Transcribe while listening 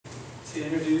to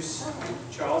introduce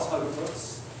Charles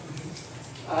Huggerbrooks.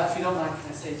 If you don't mind,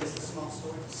 can I say just a small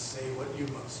story? Say what you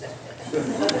must.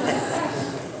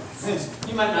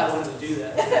 You might not want to do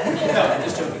that. No, I'm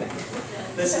just joking.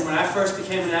 Listen, when I first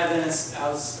became an Adventist, I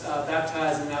was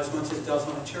baptized and I was going to the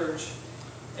Deltona Church.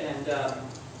 And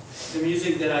the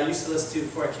music that I used to listen to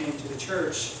before I came to the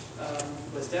church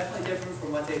was definitely different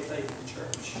from what they played in the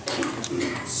church.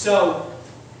 So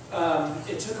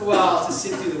it took a while to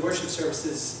sit through the worship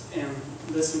services and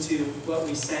listen to what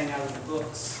we sang out of the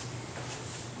books.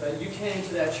 But you came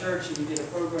to that church and you did a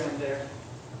program there,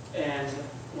 and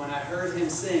when I heard him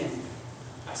sing,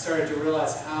 I started to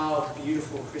realize how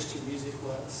beautiful Christian music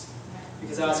was.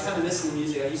 Because I was kind of missing the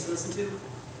music I used to listen to,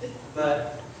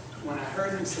 but when I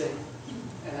heard him sing,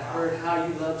 and I heard how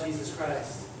you love Jesus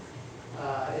Christ,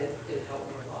 it helped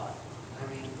me a lot. I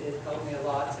mean, it helped me a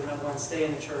lot to, number one, stay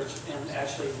in the church and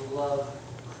actually love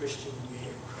Christian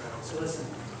music. So listen.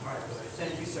 All right, buddy.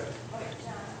 Thank you, sir.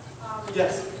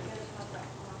 Yes.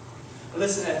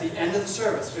 Listen, at the end of the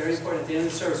service, very important, at the end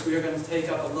of the service, we are going to take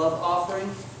up a love offering.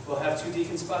 We'll have 2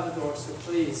 deacons by the door, so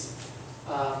please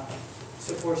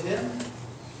support him,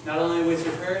 not only with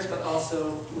your prayers, but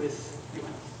also with your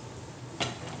money.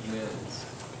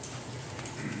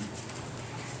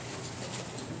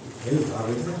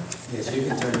 Yes, you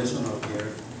can turn this one off,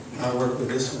 Gary. I'll work with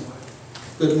this one.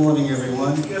 Good morning,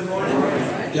 everyone. Good morning.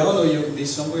 Y'all know you can be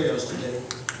somewhere else today,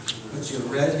 but you're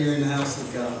right here in the house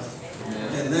of God.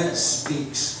 And that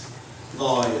speaks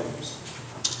volumes.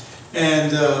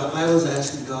 And I was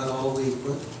asking God all week,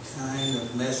 what kind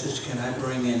of message can I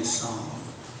bring in song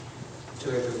to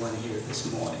everyone here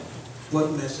this morning?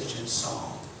 What message in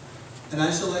song? And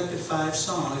I selected 5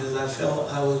 songs as I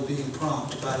felt I was being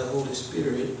prompted by the Holy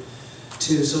Spirit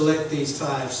to select these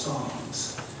 5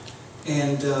 songs.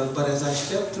 And but as I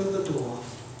stepped through the door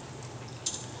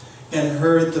and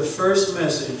heard the first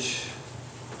message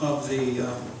of the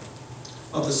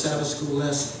Sabbath school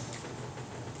lesson,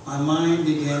 my mind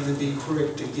began to be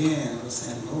pricked again. I was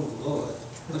saying, "Oh Lord,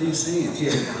 what are you saying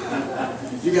here?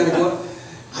 You got to go.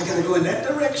 I got to go in that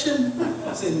direction."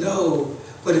 I said, "No,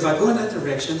 but if I go in that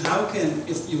direction, how can?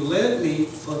 If you led me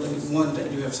for the one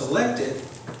that you have selected,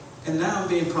 and now I'm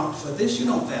being prompted for this, you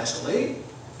don't vacillate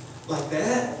like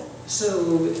that.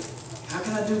 So how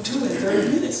can I do 2 in 30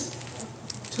 minutes?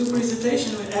 2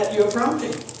 presentations at your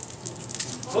prompting."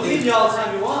 We'll give you all the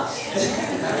time you want.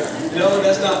 No,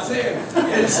 that's not fair.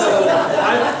 And so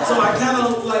I kind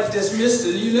of like dismissed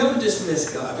it. You never dismiss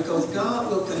God, because God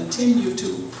will continue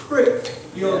to prick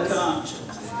your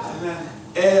conscience.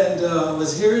 And I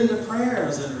was hearing the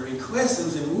prayers and the requests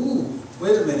and said, "Ooh,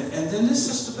 wait a minute." And then this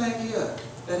sister back here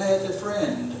that had a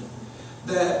friend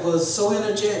that was so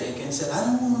energetic and said, "I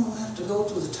don't want to have to go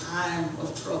through the time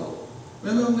of trouble."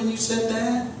 Remember when you said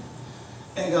that?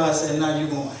 And God said, "Now you're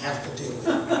going to have to deal with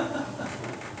it.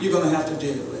 You're going to have to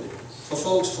deal with it." For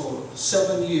folks, for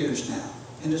 7 years now,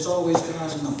 and it's always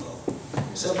God's number,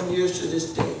 7 years to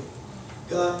this day,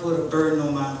 God put a burden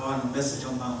on my heart, a message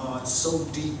on my heart so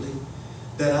deeply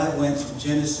that I went from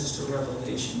Genesis to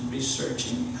Revelation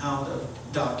researching how to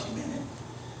document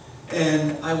it.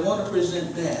 And I want to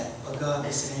present that, but God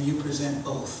is saying you present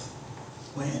both.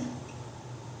 When?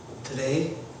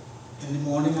 Today, in the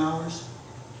morning hours,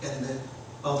 and the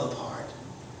other part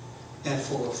at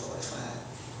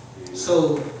 4:45.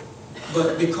 So,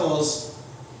 but because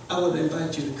I would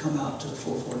invite you to come out to the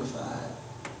 4:45,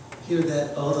 hear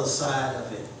that other side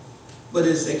of it. But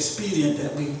it's expedient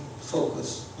that we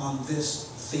focus on this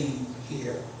theme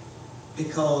here,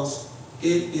 because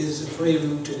it is a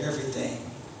prelude to everything.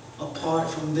 Apart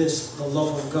from this, the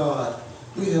love of God,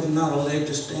 we have not a leg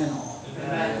to stand on.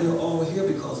 We're all here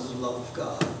because of the love of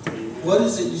God. What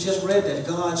is it? You just read that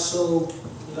God so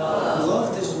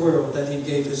loved this world that He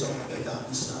gave His only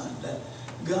begotten Son. That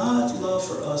God's love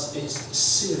for us is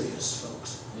serious,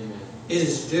 folks. Amen. It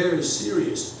is very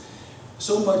serious.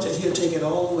 So much that He'll take it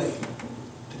all the way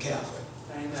to Calvary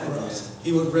for us.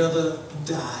 He would rather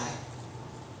die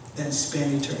than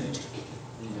spend eternity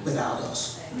without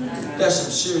us. That's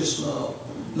some serious love.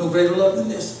 No greater love than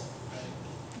this.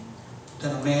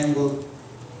 That a man will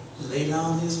lay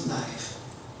down his life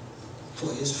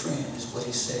for his friend, is what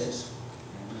he says.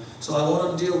 So I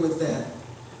want to deal with that.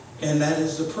 And that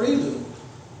is the prelude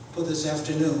for this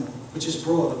afternoon, which is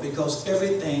broader, because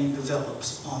everything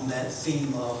develops on that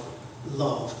theme of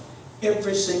love.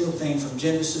 Every single thing from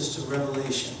Genesis to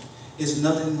Revelation is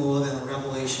nothing more than a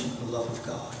revelation of the love of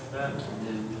God.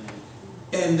 Amen.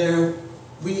 And there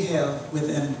we have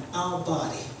within our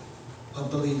body of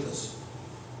believers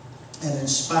an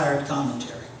inspired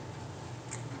commentary.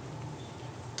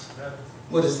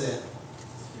 What is that?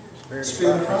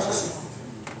 Spirit of prophecy.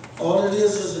 All it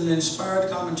is an inspired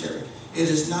commentary. It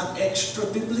is not extra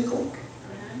biblical.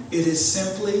 It is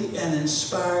simply an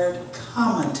inspired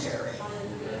commentary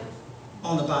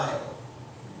on the Bible.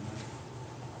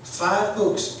 5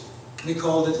 books. We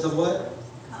called it the what?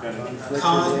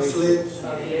 Conflict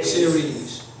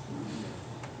series.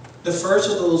 The first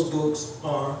of those books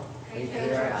are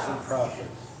Patriarchs and Prophets.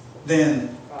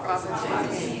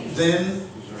 then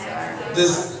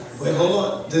this. Wait, hold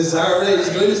on. Desire of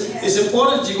Ages. It's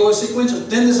important that you go sequential.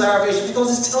 Then Desire of Ages,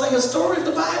 because it's telling a story of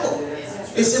the Bible.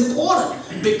 It's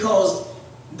important because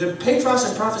the patriarchs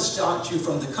and prophets start you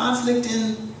from the conflict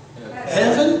in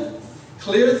heaven,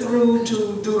 clear through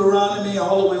to Deuteronomy,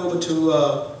 all the way over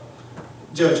to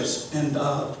Judges and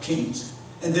Kings.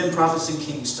 And then prophets and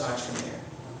kings starts from there.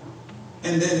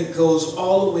 And then it goes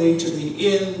all the way to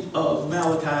the end of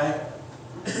Malachi,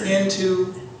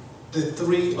 into the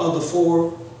 3 of the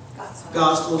 4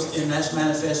 Gospels, and that's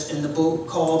manifest in the book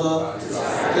called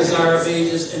Desire of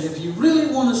Ages. And if you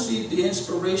really want to see the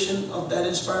inspiration of that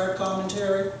inspired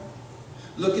commentary,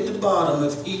 look at the bottom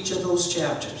of each of those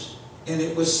chapters. And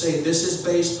it would say this is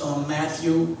based on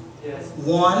Matthew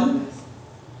 1.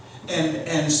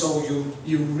 And so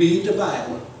you read the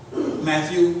Bible,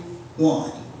 Matthew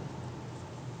 1.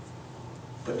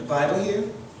 Put the Bible here,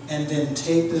 and then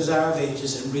take Desire of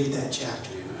Ages and read that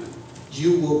chapter.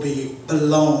 You will be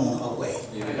blown away.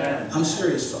 Amen. I'm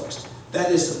serious, folks. That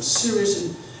is some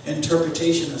serious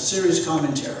interpretation, a serious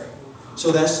commentary.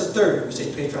 So that's the third. We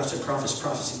say patriarchs and prophets,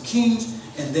 prophets and kings,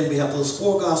 and then we have those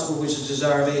 4 Gospels, which is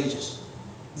Desire of Ages.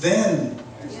 Then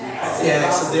the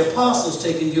Acts of the Apostles,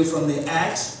 taking you from the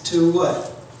Acts to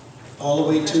what? All the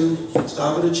way to,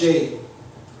 start with a J,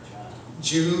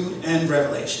 Jude and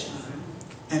Revelation.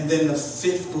 And then the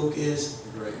 5th book is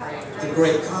the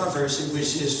Great Controversy,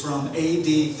 which is from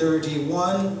AD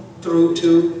 31 through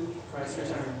to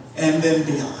and then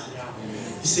beyond.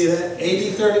 You see that?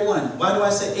 AD 31. Why do I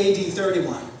say AD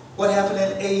 31? What happened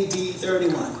in AD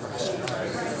 31?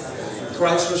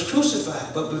 Christ was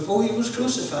crucified. But before he was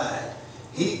crucified,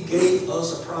 he gave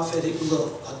us a prophetic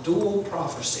look, a dual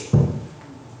prophecy.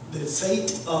 The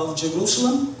fate of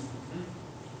Jerusalem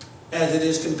as it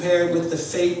is compared with the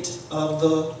fate of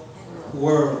the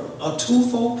world. A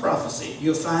twofold prophecy.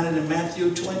 You'll find it in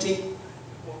Matthew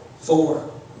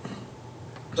 24.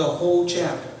 The whole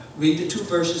chapter. Read the 2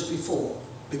 verses before,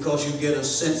 because you get a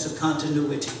sense of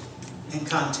continuity and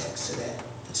context to that.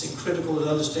 It's critical to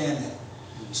understand that.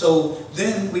 So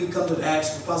then we come to the Acts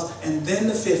of the Apostles, and then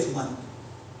the 5th one,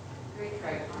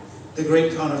 the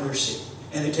Great Controversy.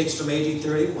 And it takes from AD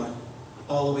 31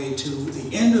 all the way to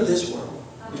the end of this world.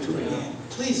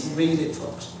 Please read it,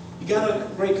 folks. You got a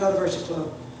Great Controversy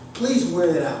Club? Please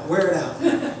wear it out. Wear it out.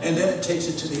 And then it takes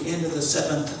it to the end of the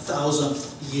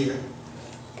 7,000th year,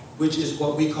 which is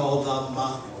what we call the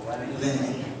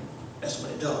millennium. That's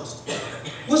what it does.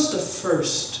 What's the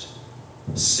first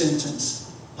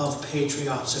sentence of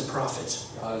patriarchs and prophets?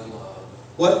 God is love.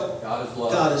 What? God is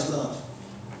love. God is love.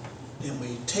 Then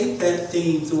we take that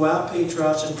theme throughout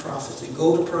patriarchs and prophets and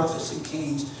go to prophets and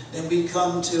kings. Then we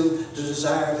come to the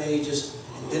Desire of Ages,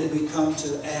 and then we come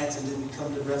to Acts, and then we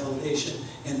come to Revelation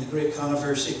and the Great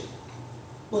Controversy.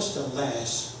 What's the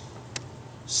last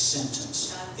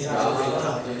sentence in the Great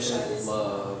Controversy?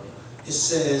 Love. It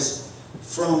says,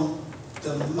 from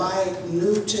the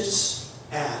minutest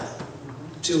atom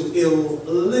to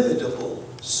illimitable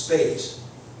space,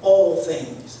 all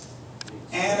things,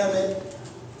 animate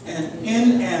and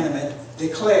inanimate,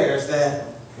 declares that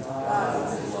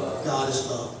God is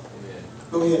love. Amen.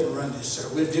 Go ahead and run this, sir.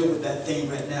 We'll deal with that theme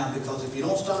right now, because if you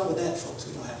don't start with that, folks,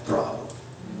 we're going to have a problem.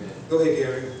 Amen. Go ahead,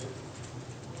 Gary.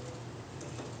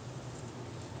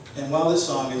 And while this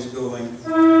song is going,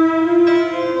 bring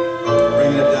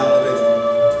it down a bit.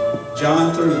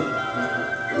 John 3.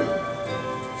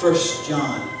 1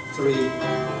 John 3.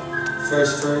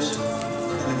 First verse.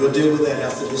 And then we'll deal with that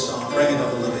after this song. Bring it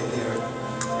up a little bit, Gary.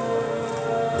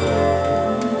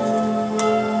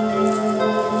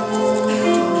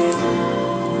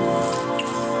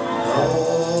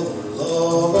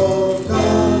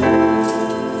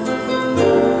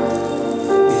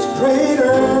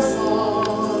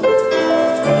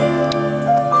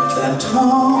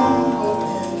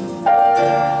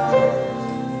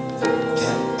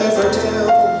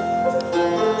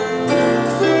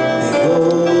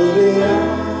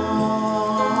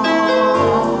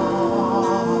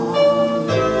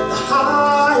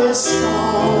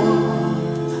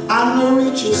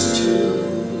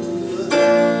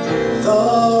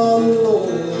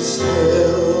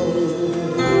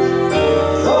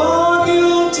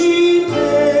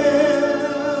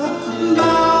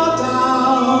 Bow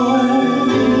down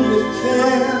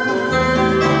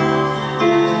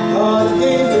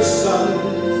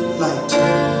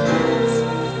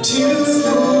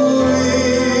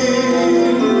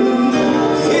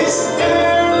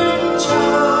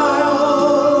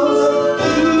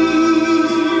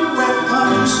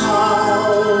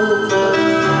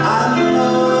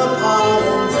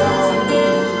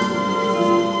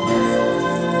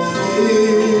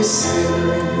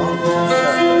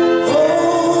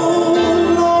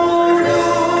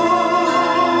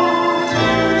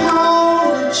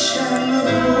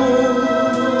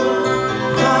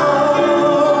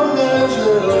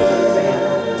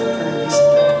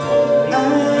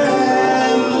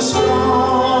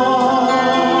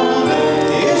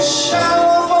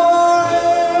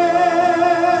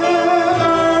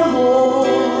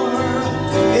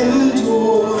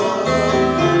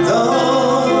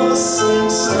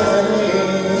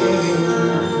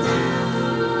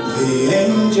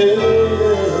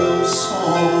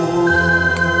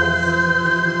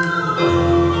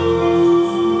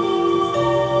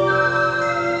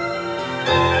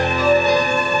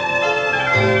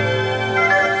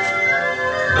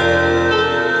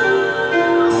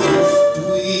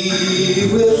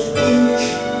Be with each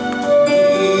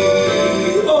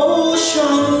the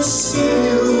ocean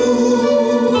still,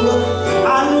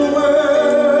 and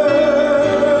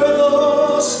where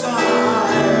the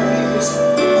skies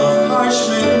of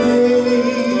parchment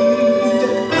made,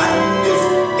 and if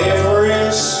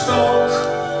every stalk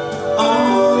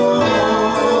on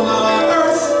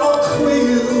earth a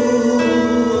quill,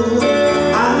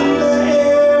 and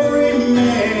every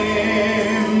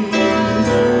man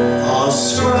a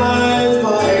scribe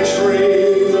by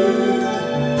trade,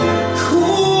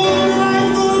 could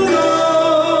write the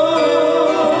love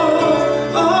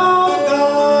of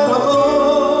God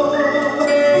above,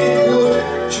 it would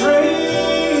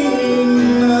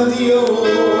drain the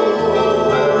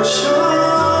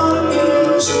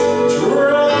oceans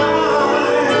dry,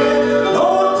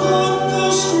 nor could the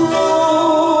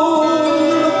scroll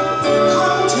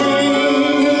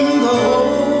contain the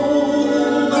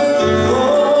whole,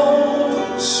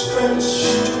 though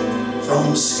stretched from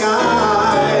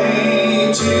sky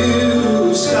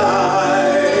to sky.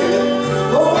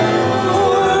 Oh,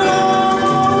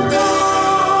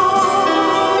 God,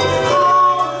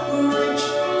 how rich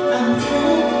and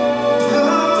full,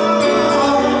 how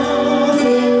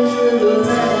measureless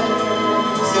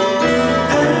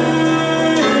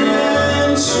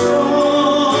and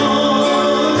strong,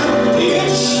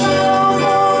 it shall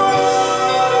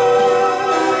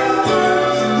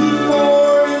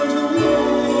pour into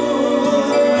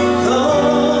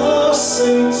the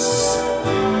saints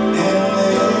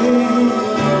and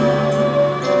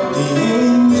the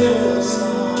angels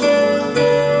song.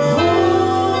 Oh,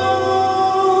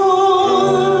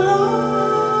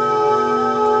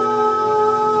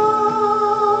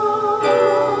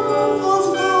 love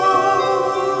of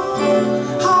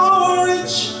God, how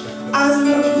rich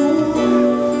and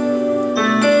pure,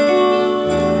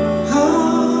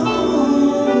 how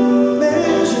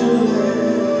measureless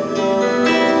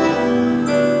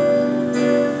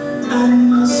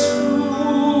and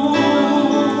strong,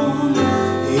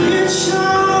 it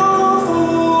shall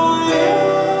forevermore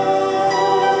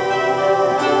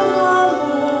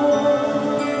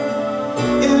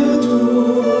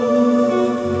endure.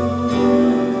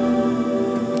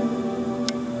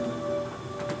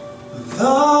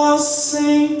 The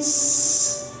saints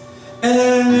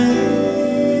and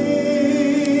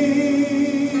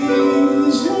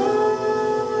angels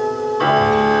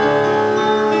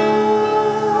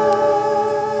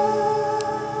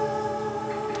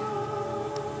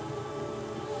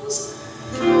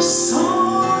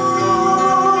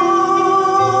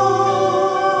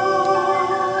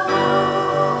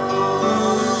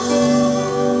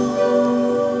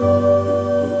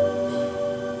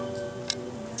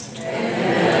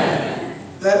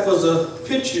That was a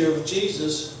picture of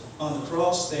Jesus on the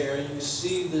cross there. You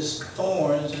see these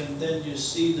thorns, and then you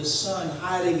see the sun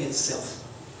hiding itself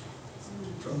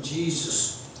from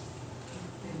Jesus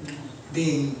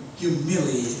being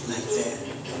humiliated like that.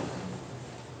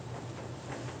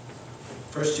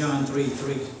 1 John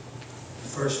 3:3,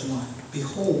 verse 1.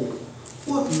 Behold,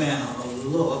 what manner of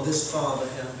love this Father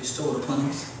hath bestowed upon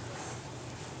us,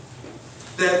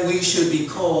 that we should be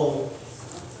called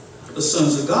the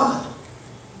sons of God.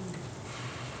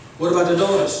 What about the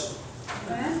daughters?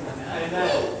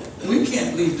 We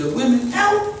can't leave the women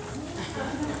out.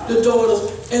 The daughters.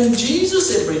 And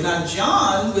Jesus said, now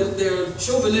John, with their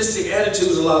chauvinistic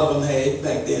attitudes a lot of them had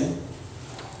back then.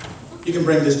 You can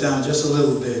bring this down just a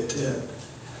little bit.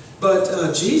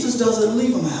 But Jesus doesn't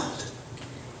leave them out.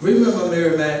 Remember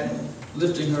Mary Magdalene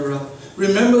lifting her up.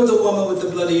 Remember the woman with the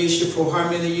bloody issue for how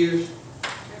many years?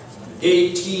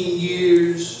 18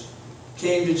 years.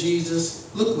 Came to Jesus.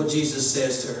 Look what Jesus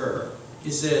says to her.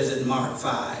 He says in Mark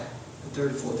 5, the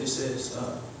 34th, he says,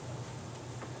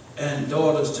 and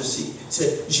daughters to see.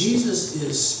 Said, Jesus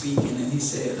is speaking, and he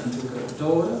said unto her,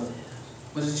 daughter,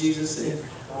 what did Jesus say?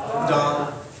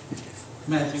 Daughter.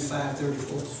 Matthew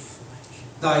 5:34.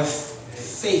 Thy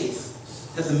faith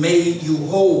hath made you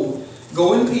whole.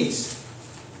 Go in peace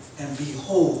and be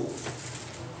whole.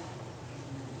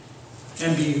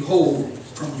 And be whole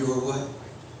from your what?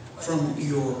 From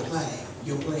your plague.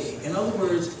 In other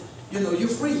words, you're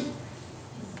free.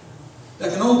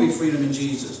 There can only be freedom in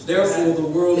Jesus. Therefore, the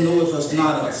world knoweth us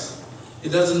not us. It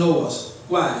doesn't know us.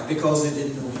 Why? Because it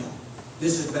didn't know him.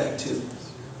 This is back to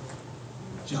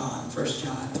John, 1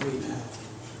 John 3 now.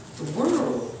 The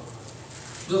world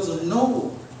doesn't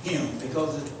know him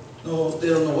because they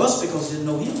don't know us because they didn't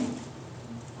know him.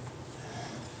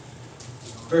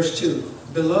 Verse 2.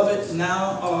 Beloved,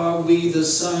 now are we the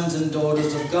sons and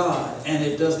daughters of God, and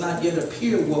it does not yet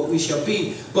appear what we shall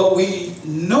be. But we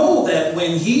know that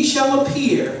when he shall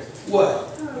appear, what?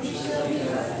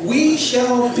 We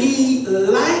shall be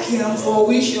like him, for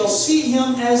we shall see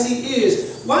him as he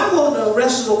is. Why won't the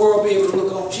rest of the world be able to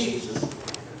look on Jesus?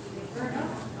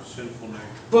 Sinful nature.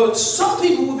 But some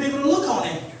people will be able to look on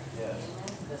him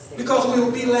because we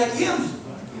will be like him.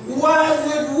 Why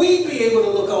would we be able to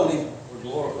look on him?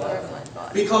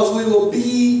 Because we will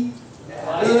be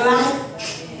like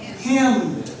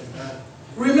him.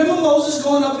 Remember Moses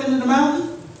going up into the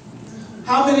mountain?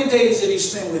 How many days did he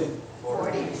spend with him?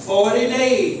 40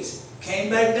 days. Came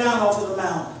back down off of the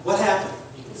mountain. What happened?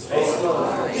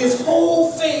 His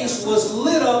whole face was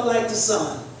lit up like the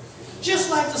sun. Just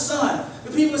like the sun.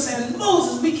 The people saying,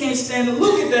 Moses, we can't stand to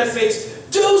look at that face.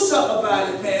 Do something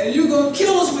about it, man. You're going to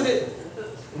kill us with it.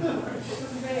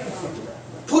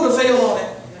 Put a veil on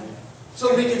it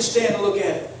so we can stand and look at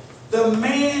it. The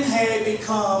man had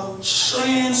become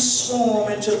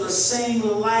transformed into the same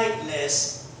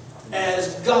likeness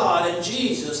as God and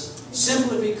Jesus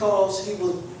simply because he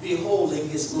was beholding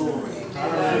his glory.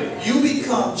 You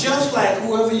become just like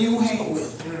whoever you hang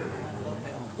with.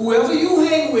 Whoever you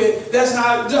hang with, that's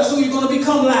who you're going to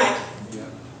become like.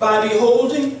 By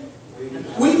beholding,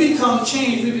 we become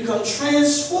changed, we become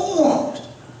transformed.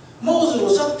 Moses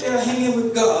was up there hanging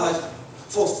with God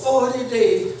for 40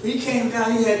 days. He came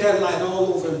down, he had that light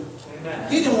all over him.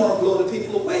 He didn't want to blow the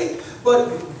people away, but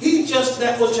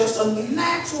that was just a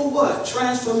natural what?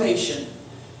 Transformation.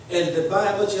 And the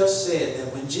Bible just said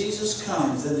that when Jesus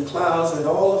comes in the clouds with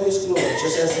all of his glory,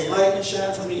 just as the lightning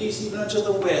shines from the east even unto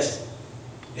the west,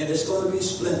 and it's going to be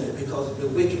splendid because the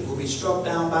wicked will be struck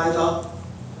down by the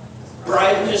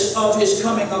brightness of his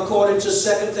coming, according to 2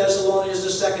 Thessalonians, the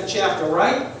 2nd chapter,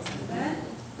 right?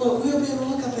 But we'll be able to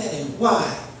look up at him.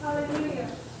 Why? Hallelujah.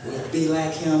 We'll be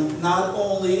like him, not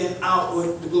only in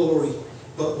outward glory,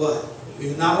 but what?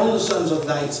 We're not only sons of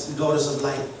light and daughters of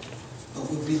light, but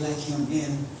we'll be like him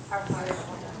in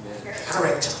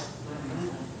character.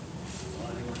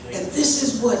 And this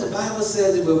is what the Bible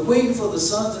says, that we're waiting for the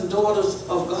sons and daughters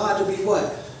of God to be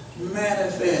what?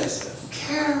 Manifest.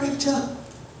 Character.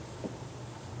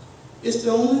 It's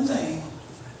the only thing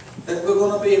that we're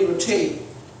going to be able to take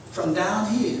from down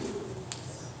here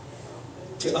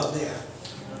to up there.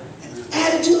 An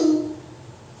attitude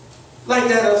like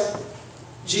that of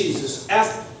Jesus,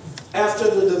 after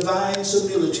the divine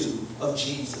similitude of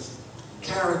Jesus.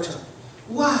 Character.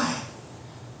 Why?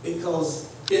 Because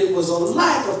it was a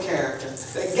lack of character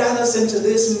that got us into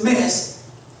this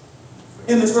mess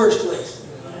in the first place.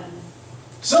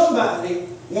 Somebody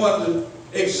wanted to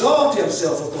exalt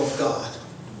himself above God.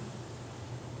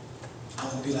 I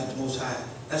want to be like the Most High.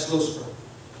 That's Lucifer.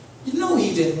 You know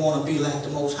he didn't want to be like the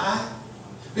Most High.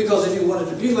 Because if he wanted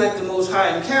to be like the Most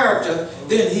High in character,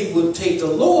 then he would take the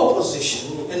lower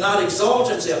position and not exalt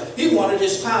himself. He wanted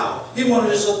his power. He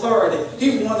wanted his authority.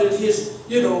 He wanted his,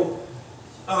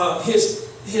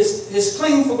 his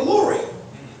claim for glory.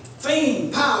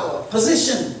 Fame, power,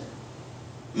 position,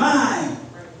 mine.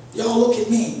 Y'all look at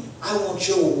me. I want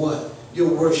your what? Your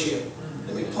worship.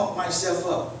 Let me pump myself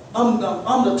up. I'm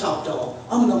the top dog.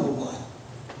 I'm number one.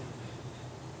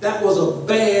 That was a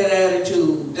bad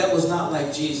attitude. That was not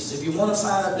like Jesus. If you want to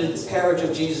find out the character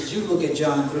of Jesus, you look at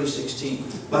John 3:16.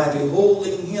 By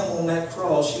beholding him on that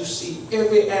cross, you see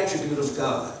every attribute of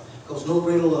God. Because no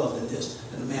greater love than this,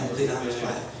 than a man would lay down his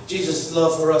life. Jesus'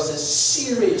 love for us is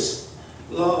serious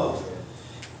love.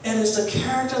 And it's a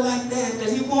character like that that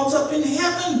he wants up in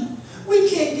heaven. We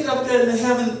can't get up there in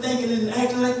heaven thinking and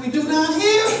acting like we do down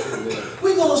here.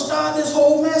 We're going to start this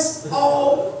whole mess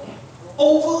all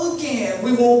over again.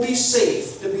 We won't be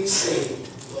safe to be saved.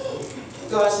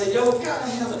 God said, yo, gotta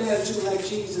have an attitude like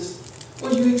Jesus.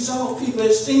 When you exalt people,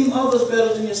 esteem others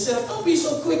better than yourself. Don't be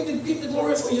so quick to get the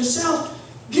glory for yourself.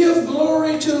 Give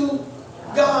glory to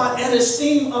God and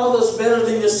esteem others better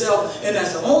than yourself. And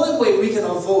that's the only way we can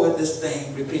avoid this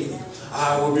thing repeating.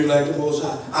 I will be like the Most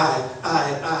High.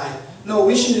 I. No,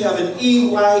 we should have an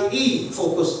E-Y-E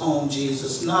focus on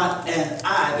Jesus, not an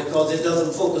I, because it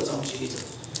doesn't focus on Jesus.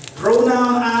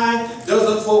 Pronoun I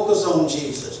doesn't focus on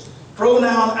Jesus.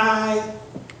 Pronoun I,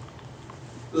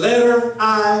 letter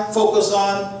I, focus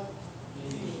on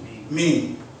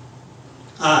me.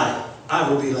 I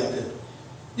will be like that.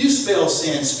 You spell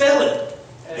sin. Spell it.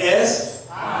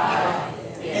 S-I-N.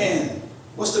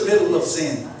 What's the middle of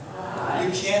sin?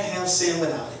 You can't have sin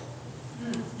without it.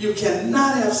 You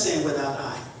cannot have sin without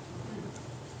I.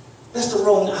 That's the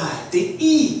wrong I. The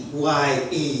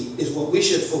E-Y-E is what we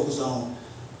should focus on.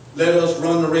 Let us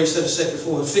run the race that is set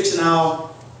before us, fixing our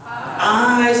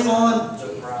eyes on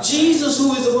Jesus,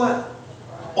 who is the what?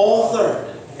 Author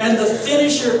and the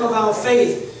finisher of our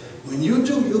faith. When you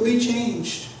do, you'll be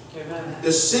changed.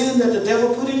 The sin that the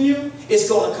devil put in you is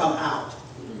going to come out.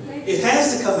 It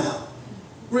has to come out.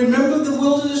 Remember the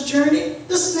wilderness journey?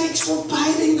 The snakes were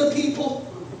biting the people.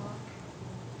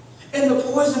 And the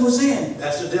poison was in.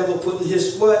 That's the devil putting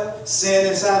his what? Sin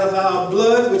inside of our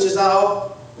blood, which is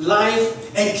our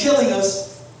life, and killing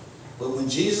us. But when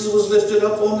Jesus was lifted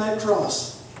up on that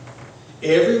cross,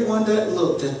 everyone that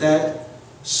looked at that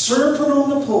serpent on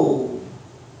the pole,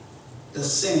 the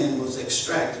sin was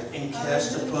extracted and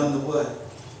cast upon the what?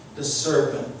 The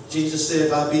serpent. Jesus said,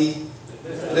 if I be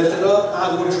lifted up,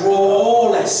 I will draw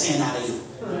all that sin out of you.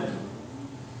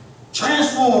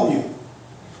 Transform you.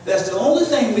 That's the only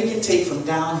thing we can take from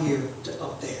down here to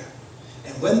up there.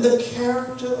 And when the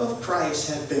character of Christ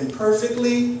has been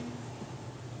perfectly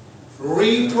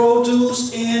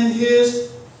reproduced in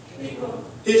his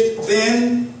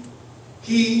then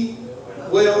he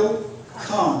will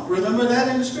come. Remember that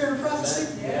in the spirit of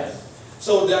prophecy? Yes.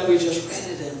 So that we just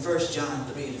read it in 1 John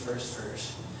 3, the first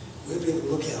verse. We'll be able to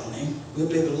look on him. We'll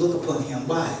be able to look upon him.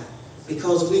 Why?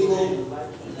 Because we will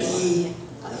be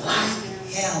like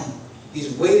him.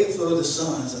 He's waiting for the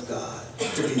sons of God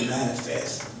to be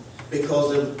manifest.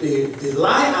 Because the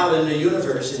lie out in the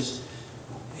universe is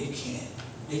they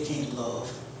can't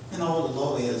love. And all the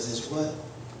law is what?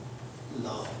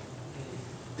 Law.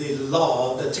 The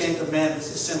law, the Ten Commandments,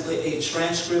 is simply a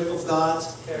transcript of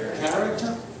God's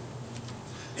character.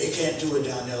 They can't do it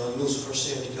down there. Lucifer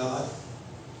said to God,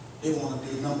 they want to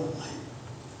be number one.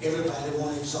 Everybody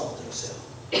want to exalt themselves.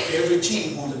 Every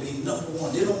team want to be number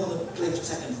one. They don't want to play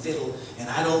second fiddle, and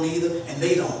I don't either, and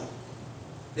they don't.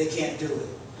 They can't do it.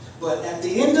 But at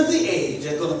the end of the age,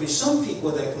 there are going to be some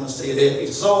people that are going to say they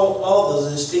exalt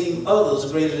others, esteem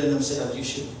others greater than themselves. You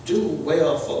should do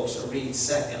well, folks, to read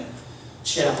 2nd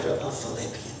chapter of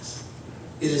Philippians.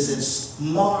 It is in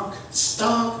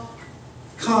stark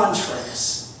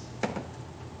contrast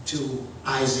to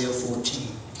Isaiah 14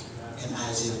 and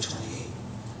Isaiah 28.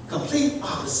 Complete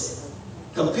opposite.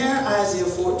 Compare Isaiah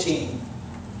 14,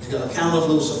 the account of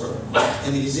Lucifer,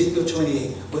 and Ezekiel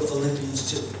 28 with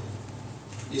Philippians 2.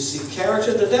 You see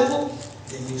character of the devil,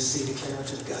 then you see the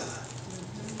character of God.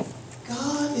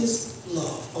 God is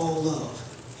love, all love.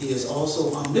 He is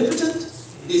also omnipotent.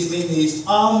 He's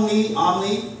all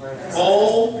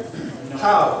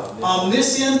power.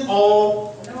 Omniscient,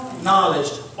 all knowledge,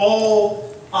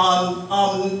 all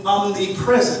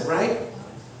omnipresent, right?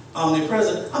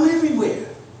 Omnipresent. I'm everywhere.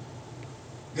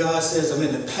 God says I'm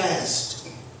in the past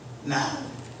now.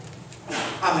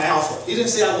 I'm Alpha. He didn't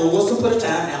say I was going to put a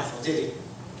time Alpha, did he?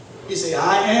 He said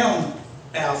I am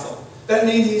Alpha. That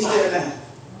means he's there now.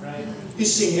 Right.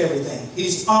 He's seeing everything.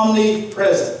 He's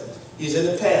omnipresent. He's in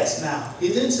the past now. He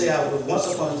didn't say I was once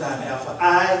upon a time Alpha.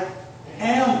 I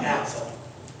am Alpha.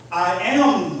 I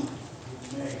am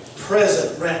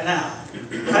present right now.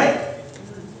 Right?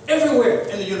 Everywhere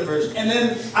in the universe. And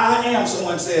then I am,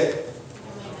 someone said,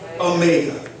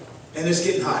 Omega. And it's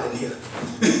getting hot in here.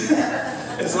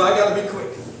 And so I got to be quick.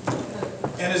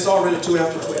 And it's already 2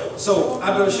 after 12. So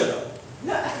I better shut up.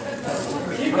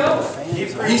 Keep going.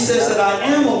 He says that I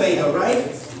am Omega, right?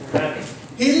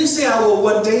 He didn't say I will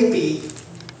one day be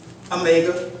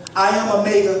Omega. I am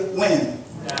Omega when?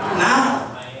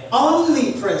 Now.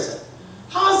 Omnipresent.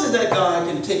 How is it that God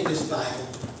can take this Bible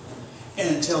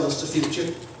and tell us the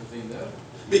future?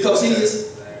 Because He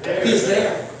is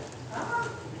there.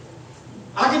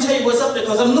 I can tell you what's up there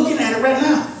because I'm looking at it right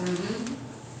now.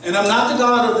 And I'm not the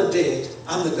God of the dead.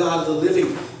 I'm the God of the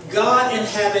living. God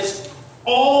inhabits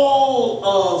all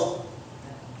of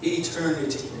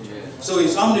eternity. So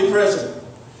He's omnipresent.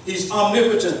 He's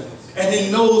omnipotent. And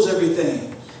He knows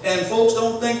everything. And folks,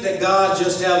 don't think that God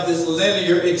just has this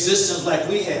linear existence like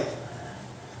we have.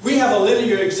 We have a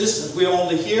linear existence. We're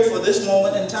only here for this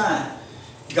moment in time.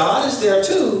 God is there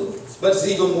too, but it's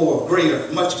even more, greater,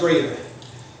 much greater.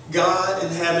 God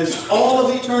inhabits all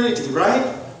of eternity,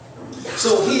 right?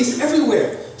 So He's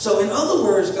everywhere. So in other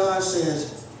words, God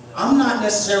says, I'm not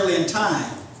necessarily in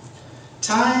time.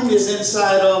 Time is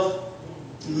inside of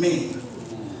me.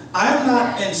 I'm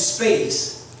not in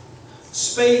space.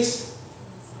 Space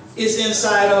is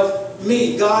inside of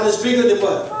me. God is bigger than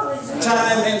what?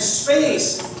 Time and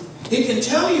space. He can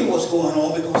tell you what's going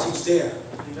on because He's there.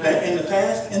 In the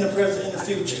past, in the present, in the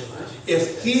future.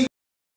 If He